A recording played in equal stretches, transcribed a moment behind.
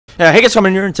Hey guys,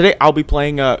 coming here, and today I'll be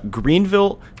playing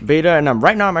Greenville beta, and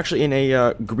right now I'm actually in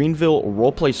a Greenville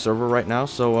roleplay server right now.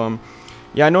 So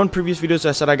yeah, I know in previous videos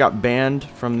I said I got banned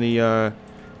from the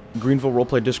Greenville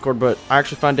roleplay Discord, but I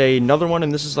actually found another one,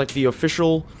 and this is like the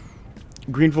official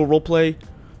Greenville roleplay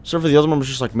server. The other one was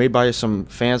just like made by some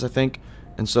fans, I think,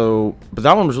 and so but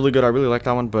that one was really good. I really liked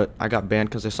that one, but I got banned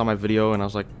because they saw my video and I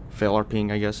was like fail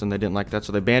RPing, I guess, and they didn't like that,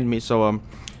 so they banned me. So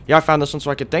yeah, I found this one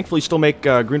so I could thankfully still make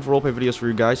Greenville roleplay videos for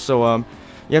you guys. So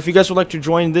yeah, if you guys would like to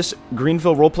join this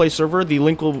Greenville roleplay server, the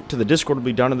link to the Discord will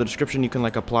be down in the description. You can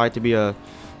like apply to be a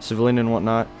civilian and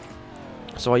whatnot.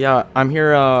 So yeah, I'm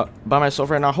here by myself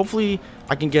right now. Hopefully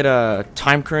I can get a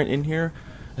time current in here.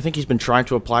 I think he's been trying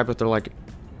to apply, but they're like,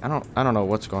 I don't know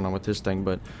what's going on with his thing,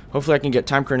 but hopefully I can get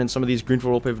time current in some of these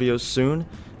Greenville roleplay videos soon.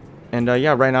 And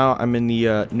yeah, right now I'm in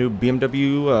the new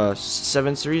BMW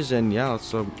 7 Series, and yeah,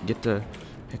 let's get to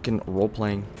heckin'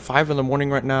 role-playing. 5 in the morning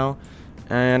right now,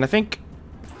 and I think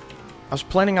I was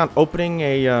planning on opening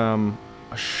a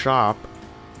shop,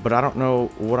 but I don't know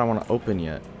what I want to open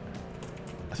yet.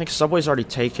 I think Subway's already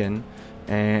taken,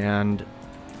 and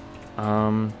I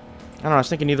don't know, I was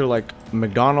thinking either like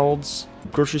McDonald's,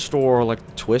 grocery store, or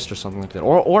like Twist or something like that,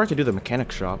 or I could do the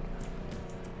mechanic shop.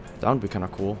 That would be kind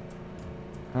of cool.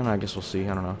 I don't know, I guess we'll see.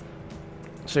 I don't know.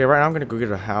 So yeah, right now I'm gonna go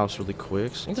get a house really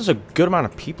quick. I think there's a good amount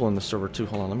of people in the server too.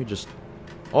 Hold on, let me just...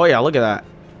 Oh yeah, look at that.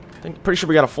 Pretty sure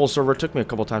we got a full server. It took me a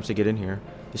couple times to get in here.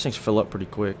 These things fill up pretty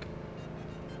quick.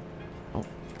 Oh,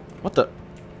 what the...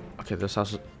 Okay, this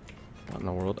house is... What in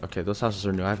the world? Okay, those houses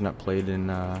are new. I have not played in,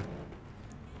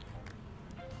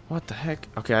 What the heck?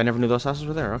 Okay, I never knew those houses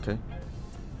were there. Okay.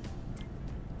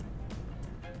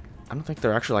 I don't think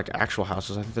they're actually like actual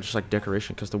houses. I think they're just like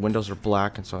decoration because the windows are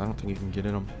black, and so I don't think you can get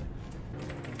in them.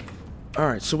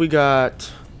 Alright, so we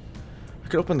got... I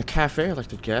could open the cafe or like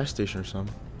the gas station or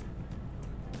something.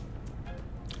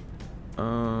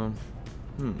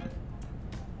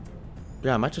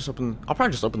 Yeah, I might just open... I'll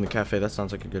probably just open the cafe. That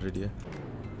sounds like a good idea.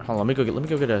 Hold on, let me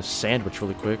go get a sandwich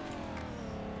really quick.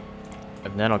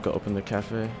 And then I'll go open the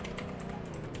cafe.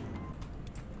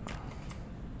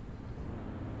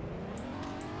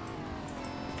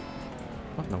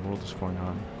 What in the world is going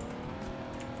on?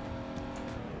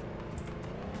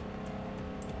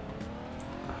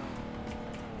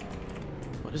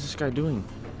 What is this guy doing?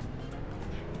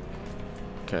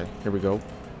 Okay, here we go.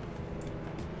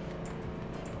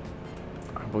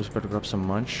 Our boys better grab some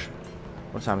lunch.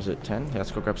 What time is it? 10? Yeah,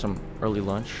 let's go grab some early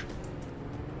lunch.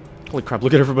 Holy crap,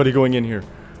 look at everybody going in here.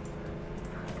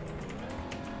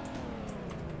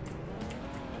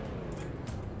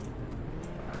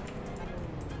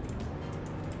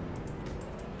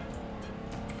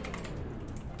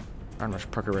 Alright, let's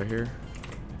park it right here.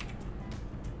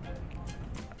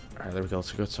 Alright, there we go.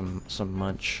 Let's go get some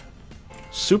munch.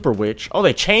 Super Witch. Oh,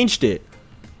 they changed it.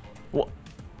 What?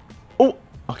 Oh,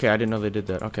 okay. I didn't know they did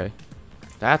that. Okay,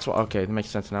 that's what. Okay, that makes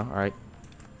sense now. All right.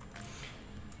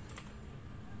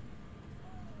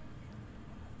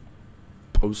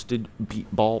 Posted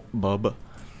beatball bub.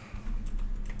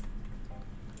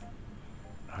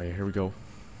 Oh yeah, here we go.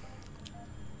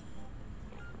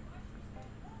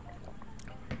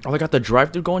 Oh, they got the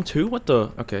drive-thru going too. What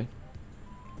the? Okay.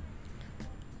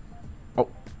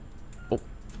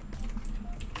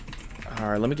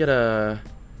 Alright, let me get a...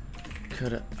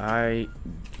 Could I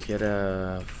get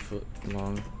a foot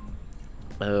long...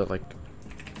 like...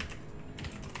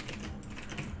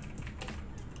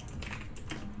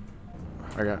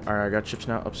 Alright, I got chips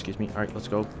now. Oh, excuse me. Alright, let's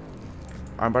go.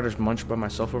 I'm about to just munch by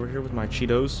myself over here with my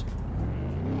Cheetos.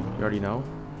 You already know.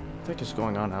 What the heck is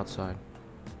going on outside?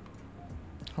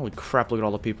 Holy crap, look at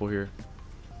all the people here.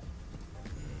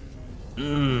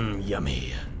 Mmm,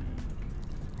 yummy.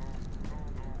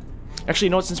 Actually, you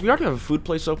know what? Since we already have a food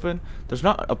place open, there's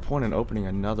not a point in opening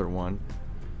another one.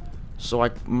 So I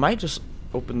might just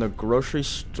open the grocery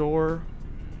store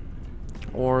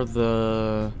or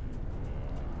the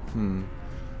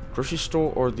grocery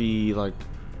store or the like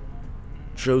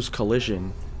Joe's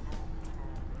Collision.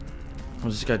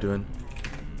 What's this guy doing?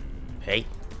 Hey,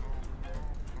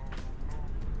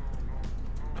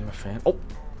 I'm a fan. Oh.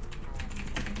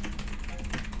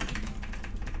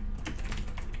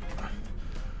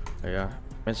 Yeah,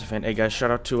 man's a fan. Hey guys,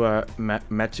 shout out to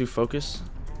Matsu Focus,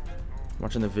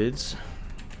 watching the vids.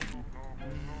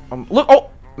 Look,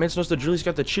 oh, Mance knows that Julie's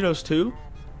got the Cheetos too. You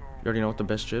already know what the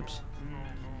best chips.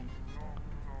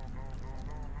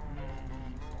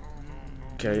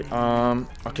 Okay,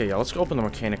 okay, yeah, let's go open the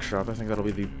mechanic shop. I think that'll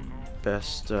be the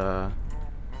best,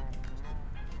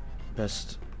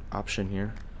 best option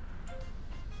here.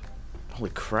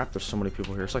 Holy crap, there's so many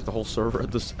people here. It's like the whole server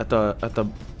at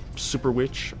the super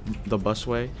witch the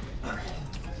busway.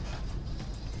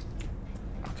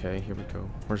 Okay, here we go.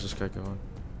 Where's this guy going?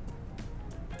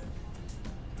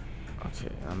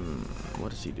 Okay,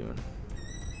 what is he doing?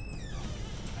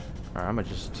 Alright, I'm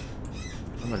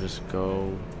gonna just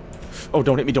go. Oh,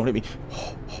 don't hit me, don't hit me.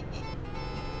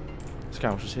 This guy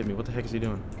almost just hit me. What the heck is he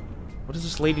doing? What is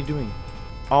this lady doing?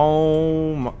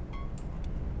 Oh my.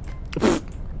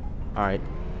 Alright.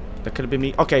 That could have been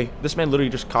me. Okay, this man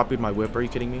literally just copied my whip. Are you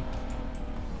kidding me?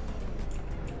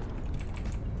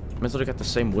 Man's literally got the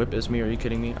same whip as me. Are you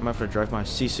kidding me? I'm gonna have to drive my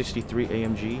C63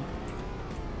 AMG.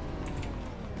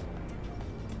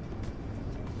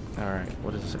 Alright,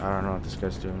 what is this? I don't know what this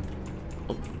guy's doing.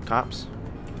 Oh, cops.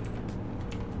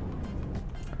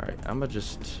 Alright, I'm gonna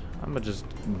just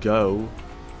go.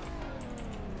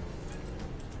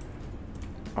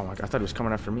 Oh my god, I thought he was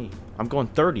coming after me. I'm going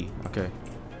 30. Okay.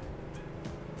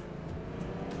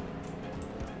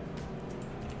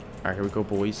 Alright, here we go,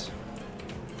 boys.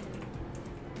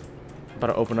 About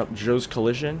to open up Joe's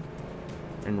Collision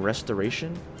and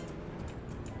Restoration.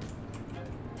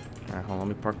 Alright, hold on,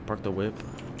 let me park the whip.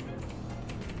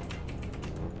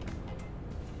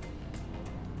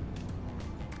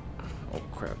 Oh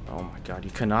crap, oh my god,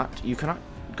 you cannot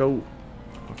go.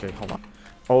 Okay, hold on.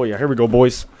 Oh yeah, here we go,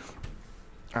 boys.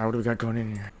 Alright, what do we got going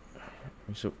in here?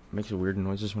 Makes weird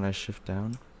noises when I shift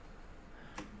down.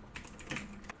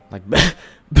 Like,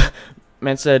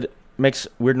 man said, makes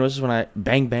weird noises when I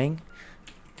bang bang.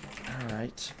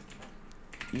 Alright.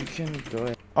 You can go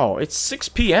ahead. Oh, it's 6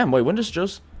 p.m. Wait, when does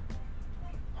Joe's...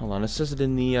 Hold on, it says it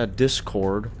in the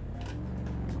Discord.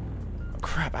 Oh,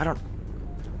 crap, I don't...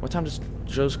 What time does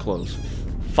Joe's close?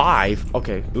 5?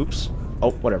 Okay, oops.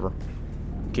 Oh, whatever.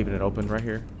 Keeping it open right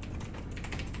here.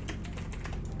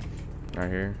 Right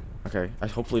here. Okay,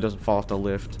 hopefully it doesn't fall off the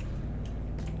lift.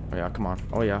 Oh yeah, come on.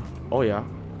 Oh yeah. Oh yeah.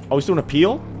 Oh, he's doing a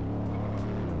peel?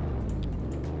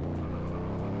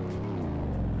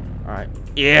 Alright.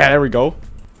 Yeah, there we go.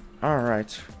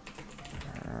 Alright.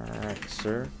 Alright,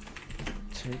 sir.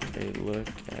 Take a look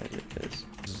at this.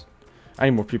 I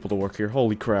need more people to work here.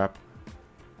 Holy crap.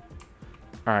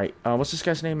 Alright, what's this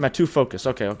guy's name? Matu Focus.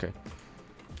 Okay, okay.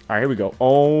 Alright, here we go.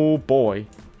 Oh, boy.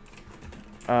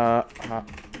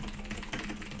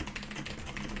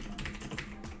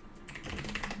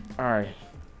 Alright.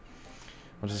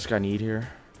 What does this guy need here?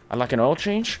 I'd like an oil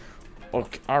change.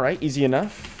 Okay, alright, easy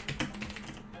enough.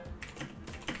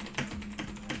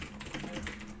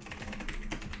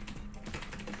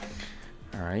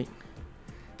 Alright.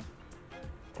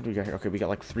 What do we got here? Okay, we got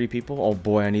like 3 people. Oh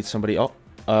boy, I need somebody. Oh,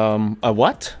 a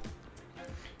what?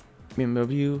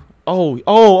 BMW.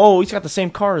 Oh, he's got the same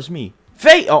car as me.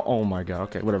 Oh my god.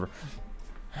 Okay, whatever.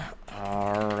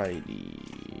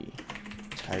 Alrighty.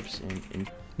 Types in.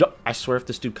 No, I swear if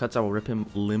this dude cuts, I will rip him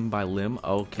limb by limb.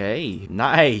 Okay,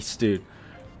 nice, dude.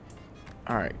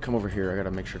 Alright, come over here. I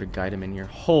gotta make sure to guide him in here.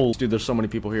 Holy dude, there's so many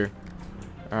people here.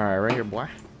 Alright, right here, boy.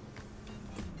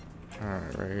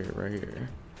 Alright, right here.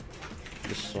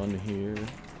 This one here.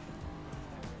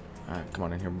 Alright, come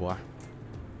on in here, boy.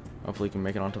 Hopefully you can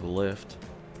make it onto the lift.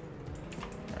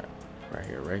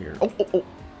 Alright, right here. Oh.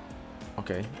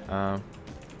 Okay, alright,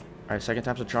 second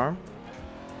time's a charm.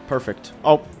 Perfect.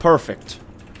 Oh, perfect.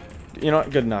 You know what?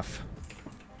 Good enough.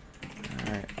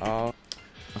 Alright,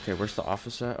 okay, where's the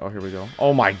office at? Oh, here we go.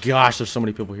 Oh my gosh, there's so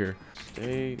many people here.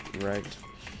 Stay right.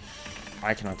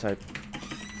 I cannot type.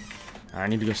 I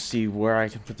need to go see where I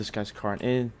can put this guy's car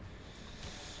in.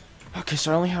 Okay,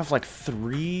 so I only have like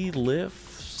 3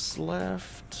 lifts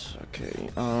left. Okay,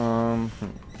 okay,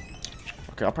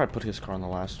 I'll probably put his car on the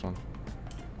last one.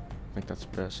 I think that's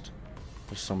best.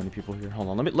 There's so many people here. Hold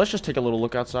on, let's just take a little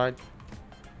look outside.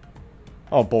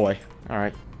 Oh boy.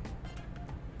 Alright.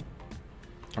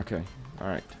 Okay.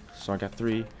 Alright. So I got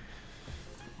 3.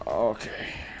 Okay.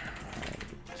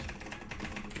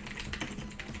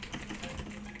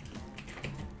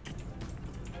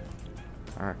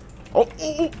 Alright.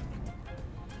 Oh!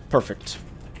 Perfect.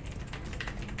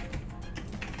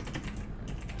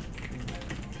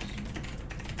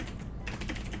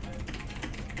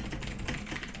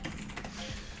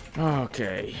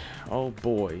 Okay. Oh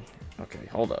boy. Okay,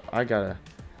 hold up.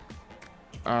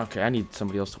 Okay, I need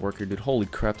somebody else to work here, dude. Holy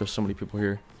crap, there's so many people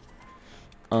here.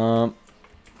 Okay,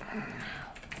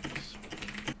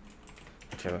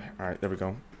 alright, there we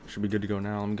go. Should be good to go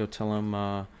now. Let me go tell him,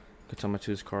 go tell my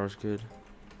his car is good.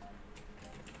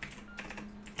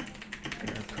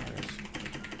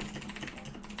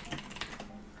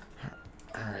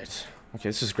 Alright. Okay,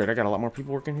 this is great. I got a lot more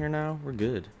people working here now. We're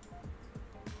good.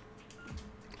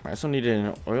 I also needed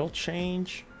an oil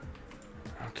change.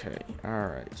 Okay,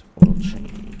 alright. Oil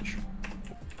change.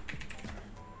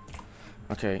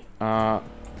 Okay. Oh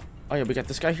yeah, we got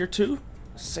this guy here too.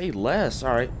 Say less.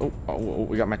 All right. Oh,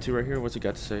 we got my 2 right here. What's he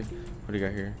got to say? What do you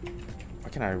got here?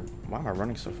 Why am I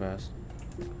running so fast?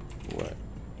 What?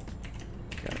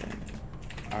 Got it.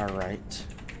 All right.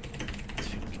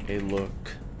 Take a look.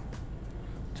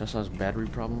 Tesla has battery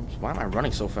problems. Why am I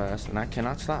running so fast? And I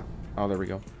cannot stop. Oh, there we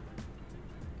go.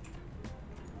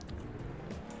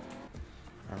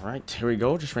 All right, here we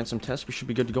go. Just ran some tests. We should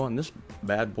be good to go on this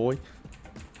bad boy.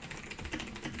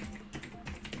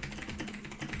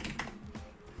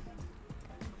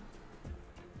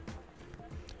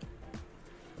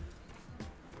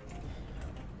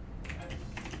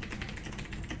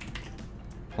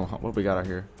 Oh, what we got out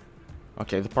here?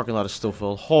 Okay, the parking lot is still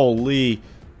full. Holy.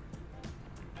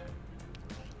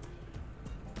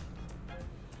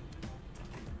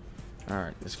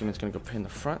 Alright, this guy's gonna go pay in the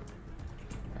front.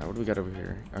 Alright, what do we got over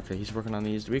here? Okay, he's working on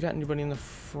these. Do we got anybody in the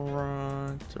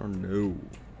front or no?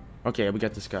 Okay, we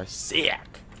got this guy.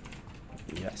 Sick!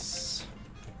 Yes.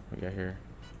 What we got here?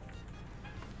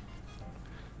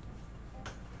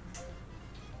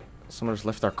 Someone just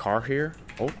left our car here.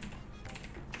 Oh.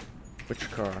 Which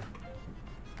car?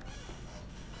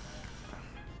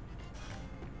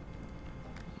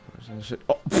 Where's shit?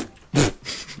 Oh!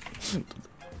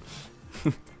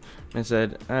 Man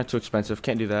said, too expensive.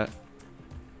 Can't do that.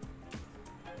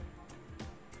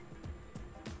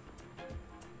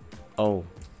 Oh.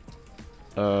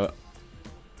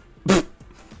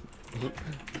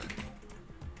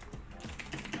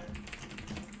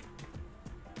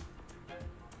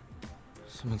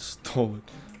 Someone stole it.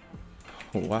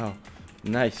 Oh, wow.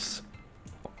 Nice.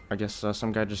 I guess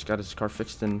some guy just got his car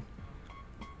fixed and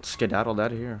skedaddled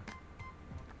out of here.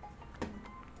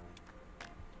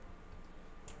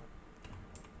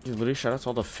 Dude, literally shout out to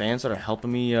all the fans that are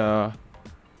helping me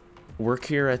work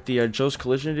here at the Joe's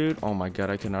Collision, dude. Oh my god,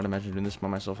 I cannot imagine doing this by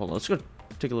myself. Hold on, let's go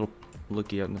take a little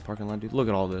looky out in the parking lot, dude. Look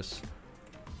at all this.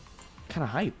 Kind of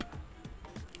hype.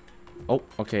 Oh,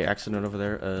 okay, accident over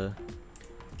there.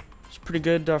 It's a pretty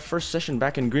good first session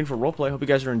back in Greenville Roleplay. Hope you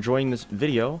guys are enjoying this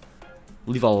video.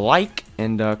 Leave a like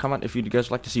and comment if you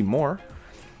guys would like to see more.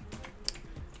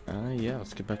 Yeah,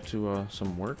 let's get back to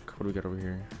some work. What do we got over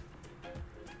here?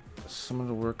 Someone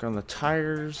to work on the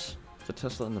tires, the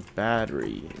Tesla, and the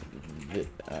battery.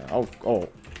 Oh.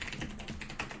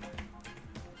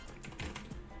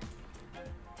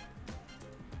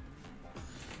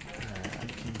 I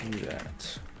can do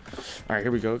that. Alright,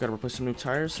 here we go. Gotta replace some new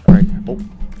tires. Alright. Oh.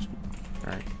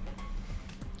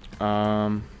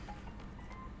 Alright.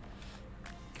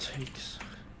 Takes.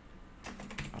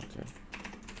 Okay.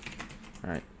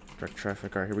 Alright. Direct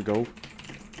traffic. Alright, here we go.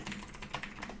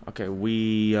 Okay,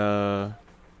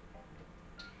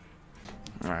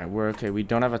 alright, we're okay. We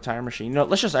don't have a tire machine. You know,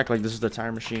 let's just act like this is the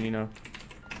tire machine, you know.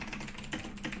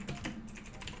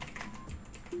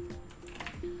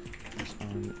 It's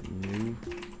on new.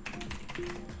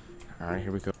 Alright,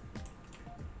 here we go.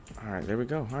 Alright, there we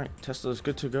go. Alright, Tesla's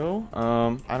good to go.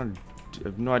 I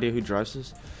have no idea who drives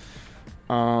this.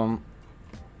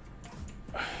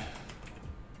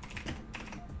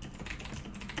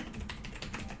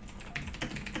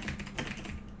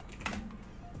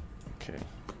 Okay.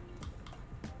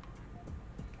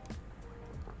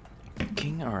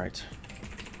 King, alright.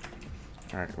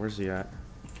 Alright, where's he at?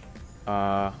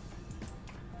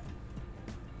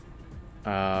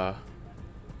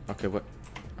 Okay, what?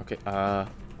 Okay,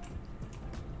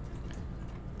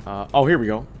 oh, here we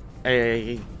go.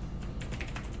 Hey.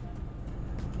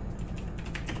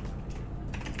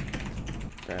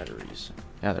 Batteries.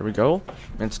 Yeah, there we go.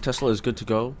 And Tesla is good to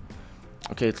go.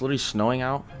 Okay, it's literally snowing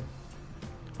out.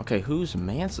 Okay, whose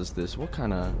manse is this? What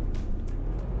kind of...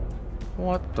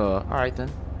 What the... Alright,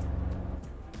 then.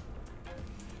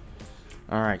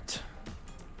 Alright.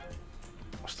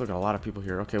 Still got a lot of people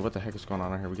here. Okay, what the heck is going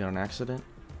on here? We got an accident?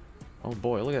 Oh,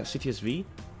 boy. Look at that CTSV.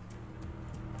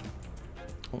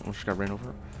 Oh, just got ran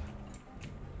over.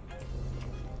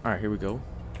 Alright, here we go.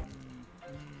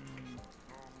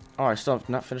 Oh, I still have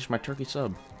not finished my turkey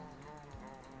sub.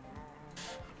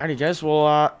 Alrighty, guys. Well,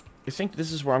 I think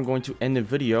this is where I'm going to end the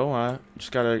video.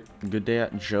 Just got a good day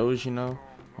at Joe's, you know.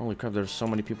 Holy crap, there's so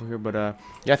many people here. But,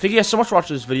 yeah, thank you guys so much for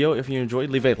watching this video. If you enjoyed,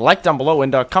 leave a like down below.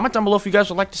 And comment down below if you guys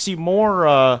would like to see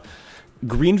more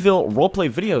Greenville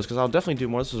roleplay videos. Because I'll definitely do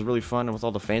more. This was really fun. And with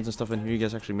all the fans and stuff in here, you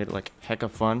guys actually made it, like, heck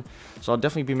of fun. So I'll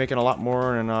definitely be making a lot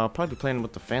more. And probably be playing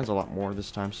with the fans a lot more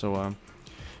this time. So,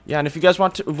 yeah, and if you guys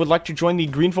would like to join the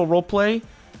Greenville roleplay,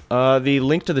 the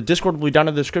link to the Discord will be down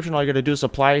in the description. All you gotta do is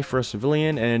apply for a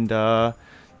civilian, and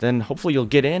then hopefully you'll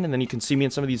get in, and then you can see me in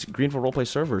some of these Greenville roleplay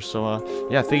servers. So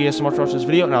yeah, thank you guys so much for watching this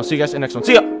video, and I'll see you guys in the next one.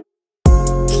 See ya!